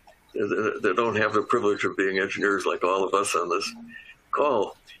and that don't have the privilege of being engineers like all of us on this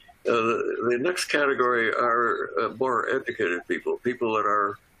call. The next category are more educated people, people that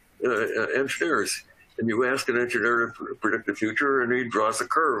are engineers. And you ask an engineer to predict the future, and he draws a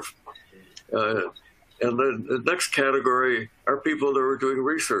curve. And the next category are people that are doing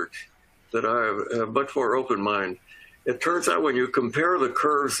research, that are much more open mind. It turns out when you compare the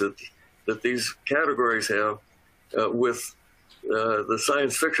curves that these categories have with the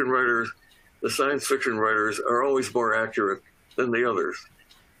science fiction writers are always more accurate than the others.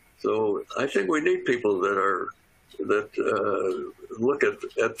 So I think we need people that look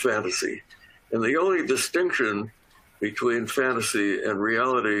at fantasy. And the only distinction between fantasy and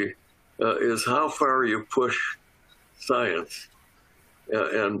reality is how far you push science.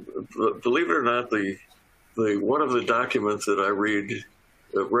 And believe it or not, one of the documents that I read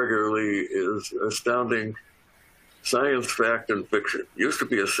regularly is Astounding Science, Fact, and Fiction. It used to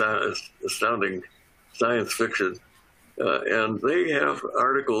be Astounding Science Fiction. And they have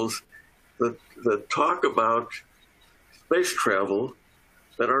articles that talk about space travel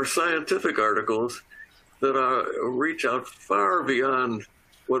that are scientific articles that reach out far beyond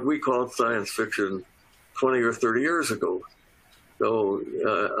what we called science fiction 20 or 30 years ago. So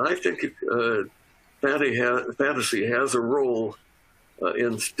I think fantasy has a role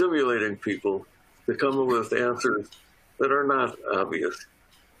in stimulating people to come up with answers that are not obvious.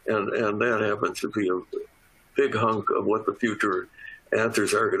 And that happens to be a big hunk of what the future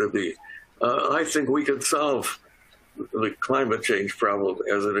answers are going to be. I think we can solve the climate change problem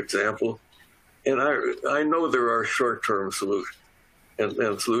as an example. And I know there are short-term solutions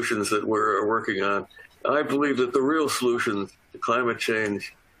and solutions that we're working on. I believe that the real solutions to climate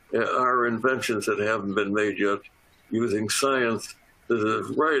change are inventions that haven't been made yet, using science that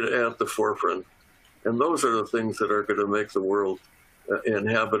is right at the forefront. And those are the things that are going to make the world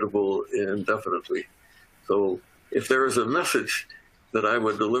inhabitable indefinitely. So if there is a message that I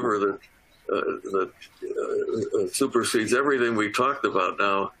would deliver that supersedes everything we talked about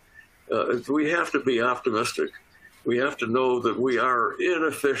now, we have to be optimistic. We have to know that we are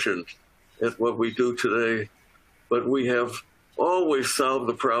inefficient at what we do today, but we have always solved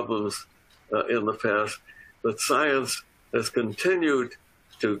the problems in the past. That science has continued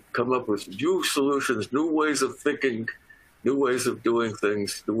to come up with new solutions, new ways of thinking, new ways of doing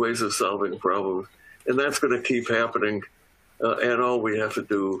things, new ways of solving problems. And that's going to keep happening. And all we have to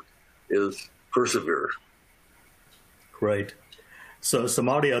do is persevere. Great. So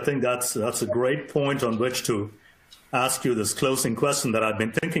Marty, I think that's a great point on which to ask you this closing question that I've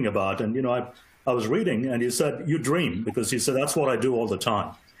been thinking about. And, I was reading and you said you dream, because you said that's what I do all the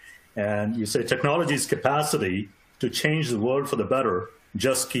time. And you say technology's capacity to change the world for the better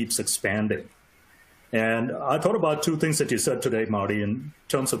just keeps expanding. And I thought about two things that you said today, Marty, in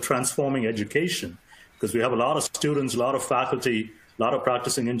terms of transforming education, because we have a lot of students, a lot of faculty, a lot of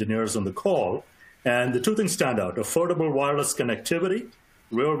practicing engineers on the call. And the two things stand out: affordable wireless connectivity,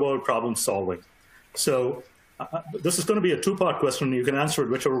 real-world problem solving. So this is going to be a two-part question. You can answer it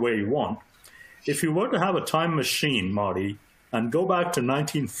whichever way you want. If you were to have a time machine, Marty, and go back to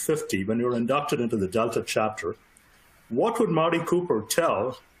 1950 when you were inducted into the Delta Chapter, what would Marty Cooper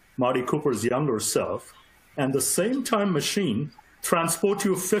tell Marty Cooper's younger self, and the same time machine transport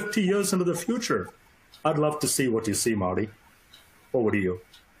you 50 years into the future? I'd love to see what you see, Marty. Over to you.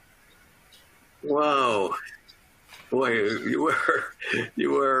 Wow. Boy,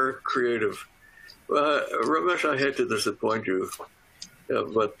 you are creative. Ramesh, I hate to disappoint you,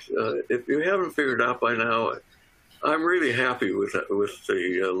 but if you haven't figured out by now, I'm really happy with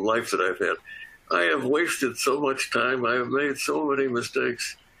the life that I've had. I have wasted so much time. I have made so many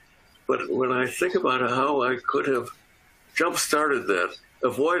mistakes. But when I think about how I could have jump-started that,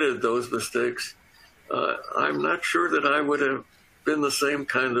 avoided those mistakes, I'm not sure that I would have been the same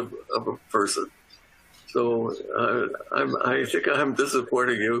kind of a person. So I think I'm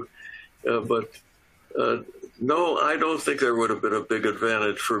disappointing you, but no, I don't think there would have been a big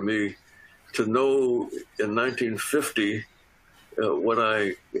advantage for me to know in 1950 what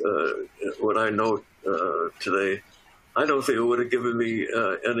I know today. I don't think it would have given me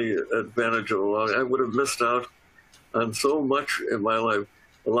any advantage along. I would have missed out on so much in my life.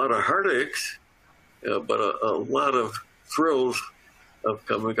 A lot of heartaches, but a lot of thrills of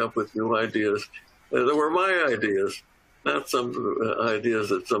coming up with new ideas. They were my ideas, not some ideas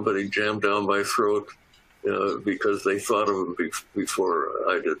that somebody jammed down my throat because they thought of them before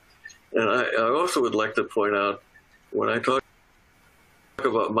I did. And I also would like to point out, when I talk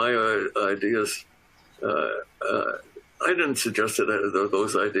about my ideas, I didn't suggest that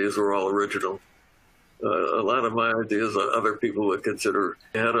those ideas were all original. A lot of my ideas, other people would consider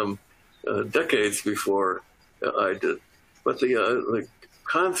had them decades before I did. But the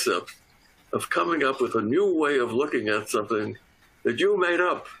concept of coming up with a new way of looking at something that you made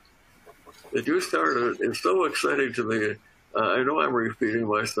up, that you started, is so exciting to me. I know I'm repeating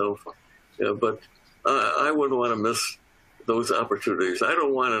myself, but I wouldn't want to miss those opportunities. I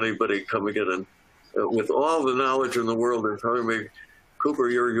don't want anybody coming in and with all the knowledge in the world and telling me, Cooper,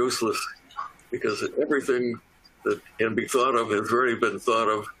 you're useless, because everything that can be thought of has already been thought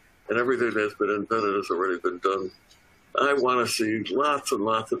of, and everything that's been invented has already been done. I want to see lots and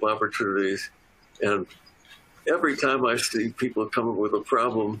lots of opportunities, and every time I see people come up with a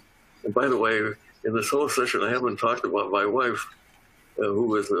problem, and by the way, in this whole session, I haven't talked about my wife, who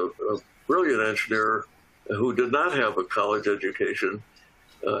was a brilliant engineer, who did not have a college education,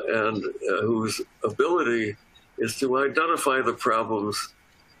 and whose ability is to identify the problems,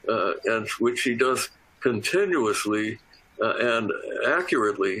 and which she does continuously and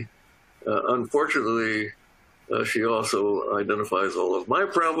accurately. Unfortunately, she also identifies all of my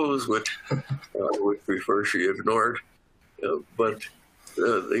problems, which I would prefer she ignored. But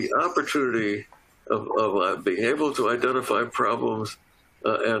the opportunity of being able to identify problems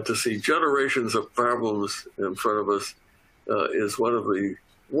and to see generations of problems in front of us is one of the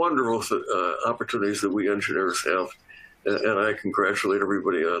wonderful opportunities that we engineers have. And I congratulate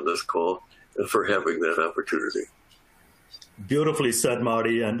everybody on this call for having that opportunity. Beautifully said,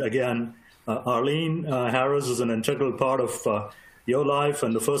 Marty. And again, Arlene Harris is an integral part of your life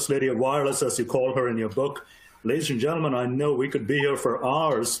and the First Lady of Wireless, as you call her in your book. Ladies and gentlemen, I know we could be here for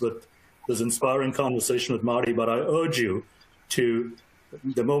hours with this inspiring conversation with Marty, but I urge you to,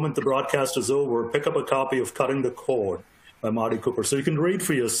 the moment the broadcast is over, pick up a copy of Cutting the Cord by Marty Cooper so you can read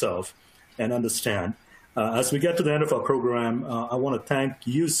for yourself and understand. As we get to the end of our program, I want to thank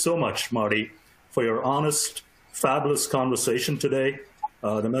you so much, Marty, for your honest, fabulous conversation today.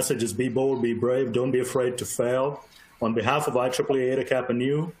 The message is be bold, be brave, don't be afraid to fail. On behalf of IEEE Eta Kappa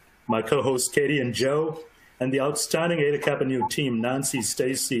Nu, my co-hosts Katie and Joe, and the outstanding Eta Kappa Nu team, Nancy,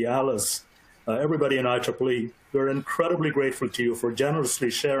 Stacy, Alice, everybody in IEEE, we're incredibly grateful to you for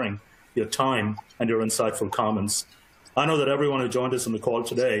generously sharing your time and your insightful comments. I know that everyone who joined us on the call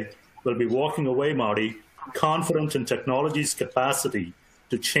today will be walking away, Marty, confident in technology's capacity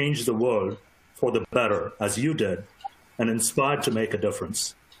to change the world for the better, as you did, and inspired to make a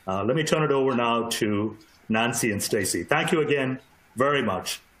difference. Let me turn it over now to Nancy and Stacy. Thank you again very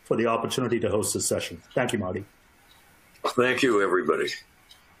much for the opportunity to host this session. Thank you, Marty. Thank you, everybody.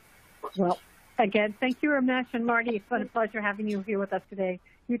 Well, again, thank you, Ramesh and Marty. It's been a pleasure having you here with us today.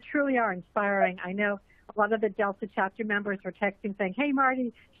 You truly are inspiring. I know a lot of the Delta Chapter members are texting saying, hey,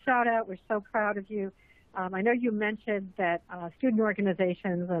 Marty, shout out. We're so proud of you. I know you mentioned that student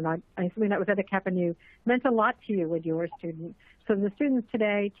organizations, and I'm assuming that was at Kappa meant a lot to you when you were a student. So the students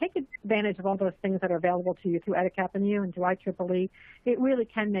today, take advantage of all those things that are available to you through Kappa and through IEEE. It really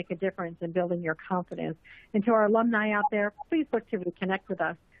can make a difference in building your confidence. And to our alumni out there, please look to connect with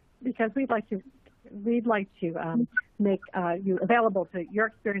us, because we'd like to make you available to your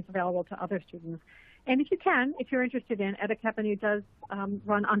experience available to other students. And if you can, if you're interested in, Kappa does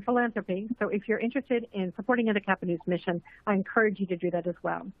run on philanthropy. So if you're interested in supporting Kappa's mission, I encourage you to do that as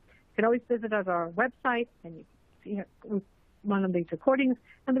well. You can always visit us on our website, and you see one of these recordings,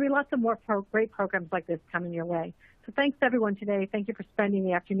 and there'll be lots of more great programs like this coming your way. So thanks to everyone today. Thank you for spending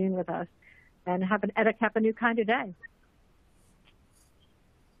the afternoon with us, and have an Kappa kind of day.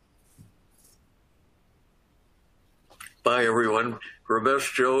 Bye, everyone.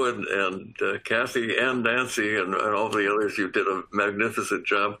 Ramesh, Joe, and Kathy, and Nancy, and all the others, you did a magnificent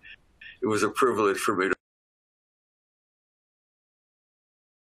job. It was a privilege for me to